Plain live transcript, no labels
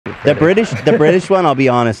The British one, I'll be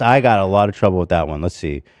honest, I got a lot of trouble with that one. Let's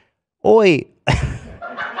see. Oi.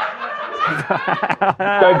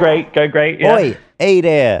 Go great. Yeah. Oi, hey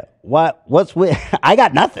there. What's with I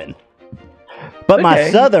got nothing. But my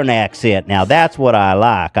southern accent now, that's what I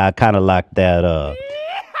like. I kind of like that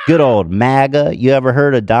good old MAGA. You ever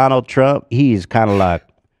heard of Donald Trump? He's kind of like,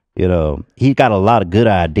 you know, he got a lot of good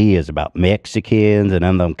ideas about Mexicans and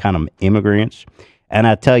them kind of immigrants. And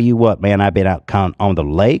I tell you what, man, I've been out on the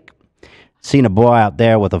lake, seen a boy out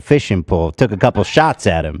there with a fishing pole, took a couple shots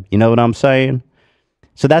at him. You know what I'm saying?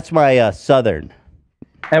 So that's my southern.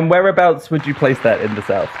 And whereabouts would you place that in the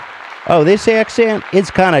South? Oh, this accent, it's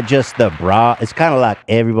kind of just it's kind of like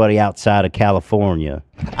everybody outside of California.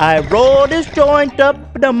 I roll this joint up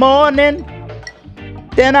in the morning,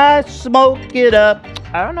 then I smoke it up.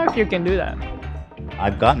 I don't know if you can do that.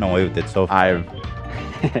 I've gotten away with it so far.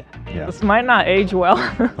 Yeah. This might not age well.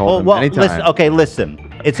 Well,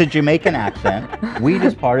 listen. It's a Jamaican accent. Weed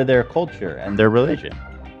is part of their culture and their religion.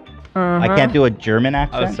 I can't do a German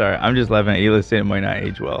accent. Oh, sorry. I'm just laughing at you. Listening, it might not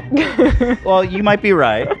age well. Well, you might be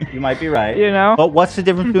right. You know? But what's the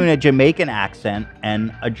difference between a Jamaican accent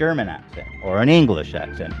and a German accent? Or an English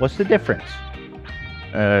accent? What's the difference?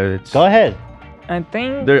 Go ahead. I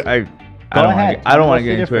think... I don't want to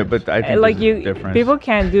get into it, but I think like difference. People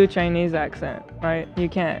can't do Chinese accent, right? You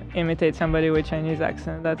can't imitate somebody with Chinese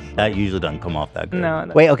accent. That usually doesn't come off that good. No.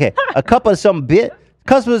 Wait, okay. A cup of some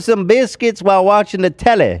biscuits while watching the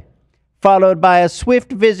telly, followed by a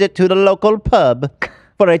swift visit to the local pub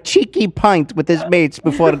for a cheeky pint with his mates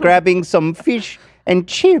before grabbing some fish and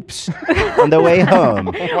chips on the way home.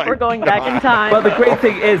 We're going back in time. Well, the great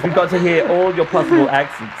thing is we've got to hear all your possible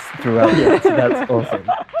accents throughout it. So that's awesome.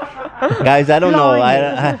 Guys, I don't know.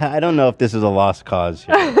 I don't know if this is a lost cause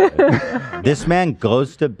here. This man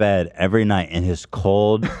goes to bed every night in his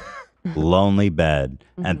cold, lonely bed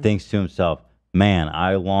and thinks to himself, man,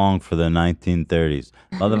 I long for the 1930s.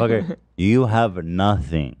 Motherfucker, you have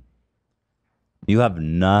nothing. You have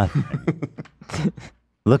nothing.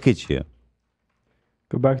 Look at you.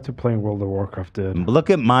 Go back to playing World of Warcraft, dude. Look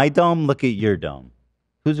at my dome. Look at your dome.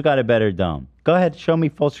 Who's got a better dome? Go ahead. Show me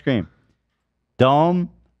full screen. Dome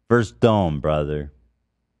versus dome, brother.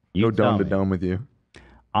 You go dome to dome with you.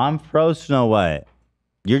 I'm pro Snow White.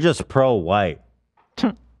 You're just pro white.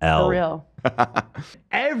 L. For real.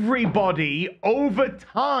 Everybody over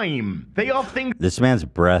time. They all think this man's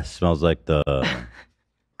breath smells like the.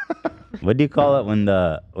 What do you call it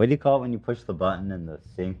when you push the button and the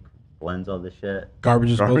sink blends all the shit?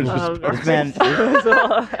 Garbage disposal.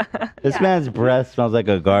 This man's breath smells like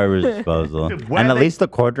a garbage disposal. And at least the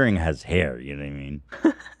quartering has hair. You know what I mean?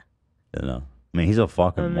 You know. I mean, he's a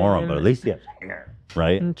fucking moron, but at least he has hair,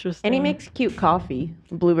 right? Interesting. And he makes cute coffee,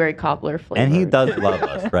 blueberry cobbler flavor. And he does love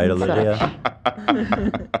us, right, Olivia?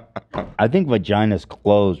 I think vaginas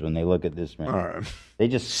close when they look at this man. Right. They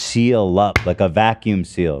just seal up like a vacuum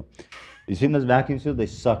seal. You seen those vacuum seals? They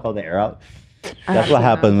suck all the air out. That's what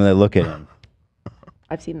happens when they look at him.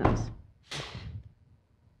 I've seen those.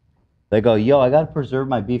 They go, yo, I got to preserve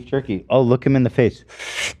my beef jerky. Oh, look him in the face.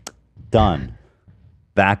 Done.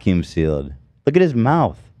 Vacuum sealed. Look at his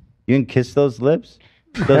mouth. You can kiss those lips?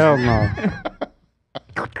 Hell no.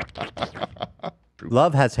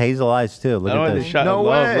 Love has hazel eyes too. Look at this. No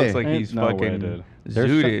way. Looks like he's fucking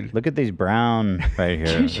zooted. Look at these brown right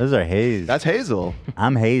here. Those are haze. That's Hazel.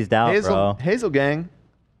 I'm hazed out, bro. Hazel gang.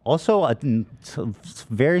 Also, a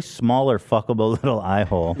very smaller, fuckable little eye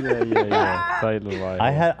hole. Yeah. Tight little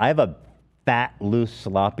eye hole. I have a fat, loose,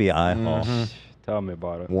 sloppy eye hole. Tell me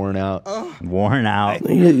about it. Worn out. Worn out.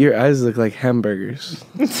 Your eyes look like hamburgers.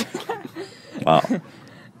 Wow.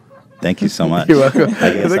 Thank you so much. You're welcome.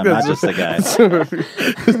 I guess I'm not just a guy.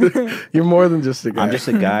 You're more than just a guy. I'm just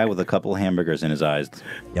a guy with a couple hamburgers in his eyes.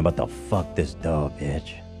 Yeah, but the fuck this dough,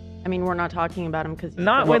 bitch. I mean, we're not talking about him because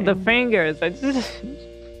not with the fingers. I just...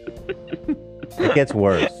 It gets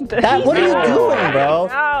worse. What are you doing, bro?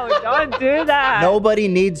 No, don't do that. Nobody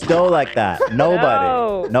needs dough like that. Nobody.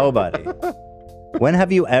 No. Nobody. When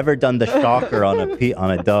have you ever done the shocker on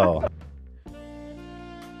a dough?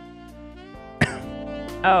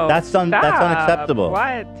 Oh, that's unacceptable.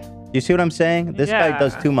 What? You see what I'm saying? This guy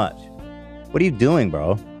does too much. What are you doing,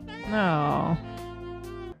 bro? No.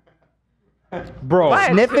 Bro,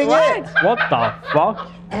 What? Sniffing What? it? what the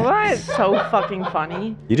fuck? What? so fucking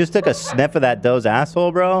funny. You just took a sniff of that dough's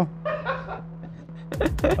asshole, bro?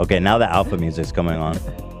 Okay, now the alpha music's coming on.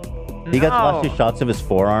 He got lots of shots of his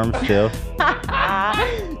forearms, too.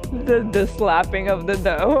 The slapping of the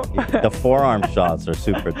dough. The forearm shots are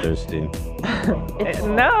super thirsty.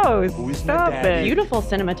 No, stop it. Beautiful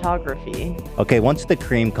cinematography. Okay, once the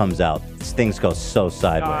cream comes out, things go so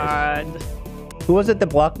sideways. God. Who was it that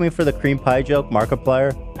blocked me for the cream pie joke?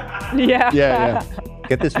 Markiplier? Yeah.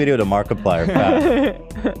 Get this video to Markiplier fast.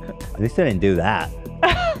 At least I didn't do that.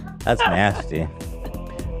 That's nasty.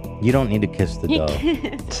 You don't need to kiss the dough.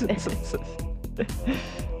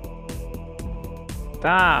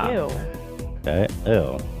 Stop. Ew. Okay.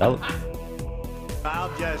 Ew.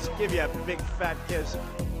 I'll just give you a big fat kiss.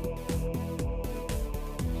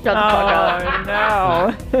 Shut the fuck up.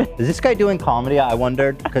 No. Is this guy doing comedy? I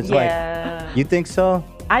wondered. Because, Yeah. like, you think so?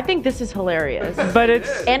 I think this is hilarious. But it's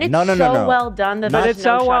And it's No. so well done that But there's it's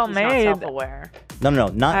no so shock well he's not made. self-aware.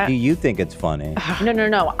 No. Do you think it's funny?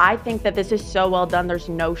 No. I think that this is so well done. There's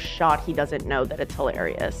no shot he doesn't know that it's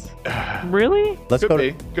hilarious. really? Let's go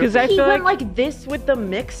to... Because I He feel went like like this with the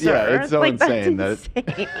mixer. Yeah, it's so like, insane That's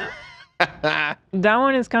insane. that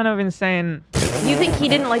one is kind of insane. You think he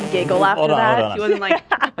didn't like giggle after that? hold on. He wasn't like.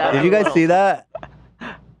 Did you guys see that?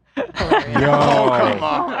 Come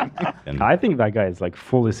on. I think that guy is like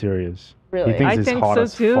fully serious. Really? He thinks I he's think hot so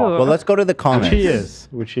as too. fuck. Well, let's go to the comments.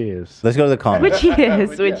 Which he is. Let's go to the comments. Which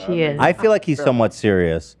he is. I feel like he's somewhat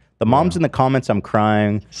serious. The moms in the comments, I'm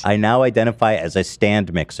crying. I now identify as a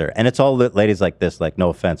stand mixer. And it's all ladies like this, like, no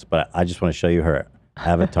offense, but I just want to show you her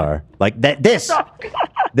avatar. Like that. This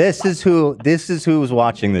is who's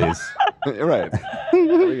watching these. Right.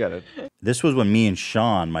 We got it. This was when me and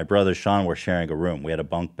Sean, my brother Sean, were sharing a room. We had a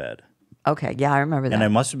bunk bed. Okay, yeah, I remember that. And it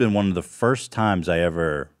must have been one of the first times I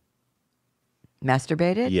ever...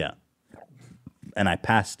 Masturbated? Yeah. And I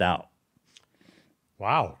passed out.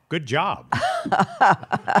 Wow, good job.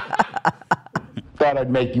 Thought I'd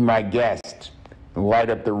make you my guest and light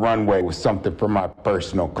up the runway with something from my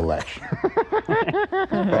personal collection. As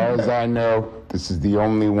far as I know, this is the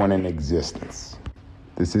only one in existence.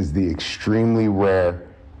 This is the extremely rare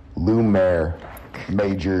Lumiere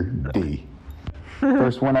Major D.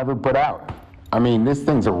 First one ever put out. I mean, this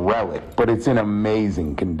thing's a relic, but it's in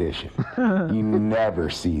amazing condition. You never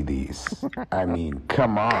see these. I mean,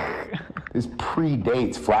 come on. This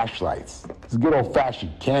predates flashlights. It's good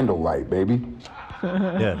old-fashioned candlelight, baby.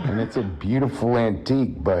 Yeah. And it's a beautiful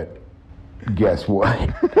antique, but guess what?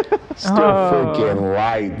 Still freaking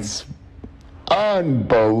lights.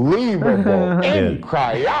 Unbelievable.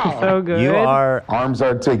 Incredible. So good. You are... Arms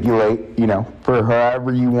articulate, you know, for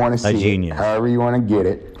however you want to see genius. it, however you want to get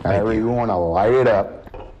it, however you want to light it up.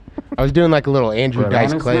 I was doing like a little Andrew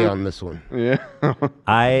Dice Clay on this one. Yeah.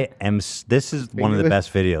 This is one of the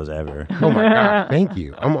best videos ever. Oh my God. Thank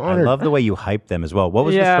you. I'm honored. I love the way you hype them as well. What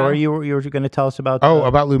was the story you were going to tell us about? Oh,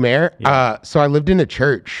 about Lumiere? Yeah. So I lived in a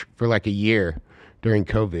church for like a year during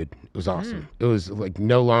COVID. It was awesome. It was like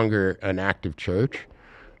no longer an active church,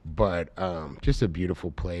 but just a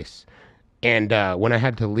beautiful place. And when I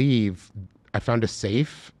had to leave, I found a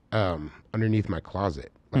safe underneath my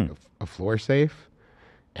closet, like a floor safe,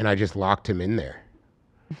 and I just locked him in there.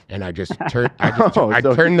 And I just turned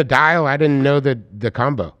turned the dial. I didn't know the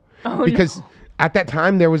combo because at that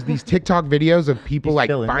time there was these TikTok videos of people like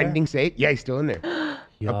finding safe. Yeah, he's still in there.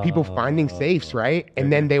 Of people finding safes, right?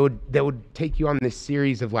 And then they would take you on this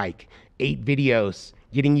series of like 8 videos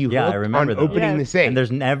getting you hooked on opening the safe. And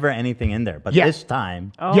there's never anything in there. But this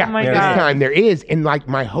time... Oh my God. This time there is. And like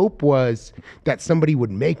my hope was that somebody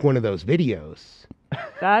would make one of those videos.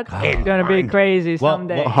 That's gonna be crazy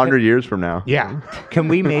someday. 100 years from now. Yeah. Can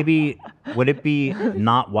we maybe... Would it be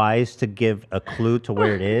not wise to give a clue to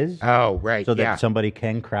where it is? Oh, right. So that somebody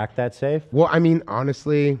can crack that safe? Well, I mean,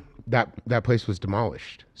 honestly... That place was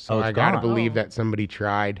demolished. So I gotta believe that somebody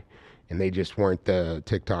tried and they just weren't the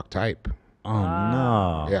TikTok type. Oh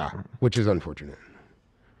no. Yeah, which is unfortunate.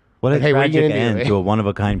 What a tragic end to a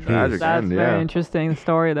one-of-a-kind piece. That's a very interesting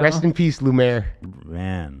story though. Rest in peace, Lumiere.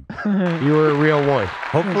 Man. You were a real one.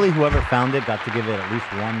 Hopefully whoever found it got to give it at least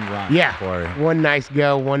one run. Yeah. Before... One nice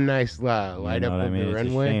go, one nice light up of the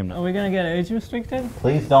runway. Are we gonna get age restricted?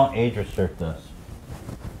 Please don't age restrict us.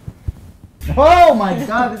 Oh my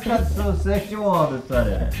God, this got so sexual all of a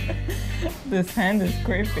sudden. This hand is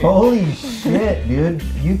creepy. Holy shit, dude.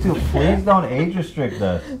 YouTube, please don't age restrict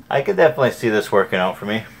us. I could definitely see this working out for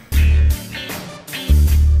me.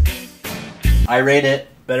 I rate it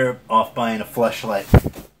better off buying a fleshlight.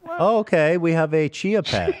 Oh, okay, we have a chia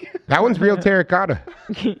pet. That one's real terracotta.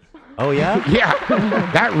 Oh yeah? Yeah,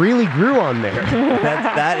 that really grew on there.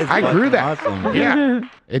 That is I grew that. Awesome. Yeah,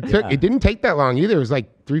 it didn't take that long either. It was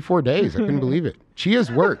like 3-4 days. I couldn't believe it. Chia's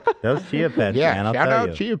work. Those chia pets, yeah, man. I'll shout tell out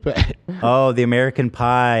you. chia pet. Oh, the American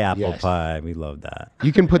pie, apple pie. We love that.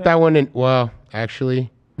 You can put that one in. Well, actually,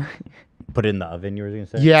 Put it in the oven, you were going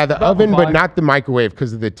to say? Yeah, the oven, but not the microwave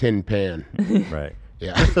because of the tin pan. Right.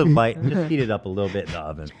 Yeah. Just heat it up a little bit in the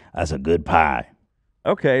oven. That's a good pie.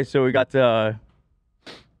 Okay, so we got a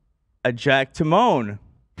Jack Timon.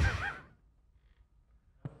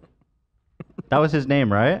 That was his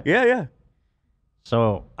name, right? Yeah.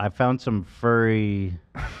 So I found some furry,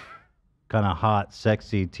 kind of hot,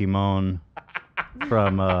 sexy Timon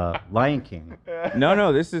from Lion King.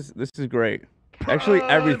 No, this is great. Actually,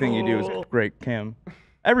 everything you do is great, Cam.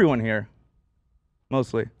 Everyone here,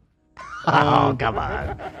 mostly. Oh, come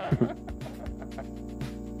on.